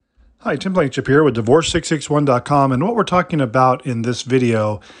Hi, Tim Blankenship here with Divorce661.com, and what we're talking about in this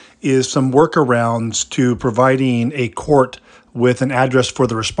video is some workarounds to providing a court with an address for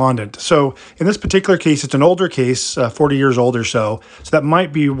the respondent. So in this particular case, it's an older case, 40 years old or so. So that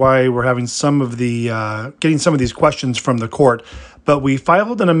might be why we're having some of the, getting some of these questions from the court. But we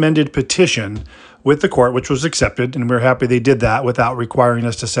filed an amended petition with the court, which was accepted, and we're happy they did that without requiring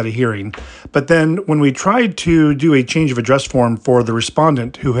us to set a hearing. But then when we tried to do a change of address form for the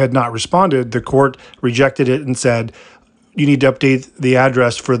respondent who had not responded, the court rejected it and said, you need to update the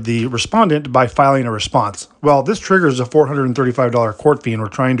address for the respondent by filing a response. Well, this triggers a $435 court fee, and we're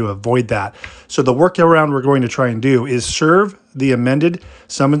trying to avoid that. So the workaround we're going to try and do is serve the amended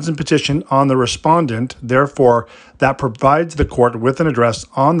summons and petition on the respondent. Therefore, that provides the court with an address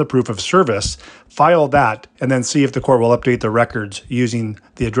on the proof of service. File that, and then see if the court will update the records using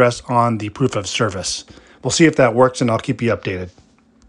the address on the proof of service. We'll see if that works, and I'll keep you updated.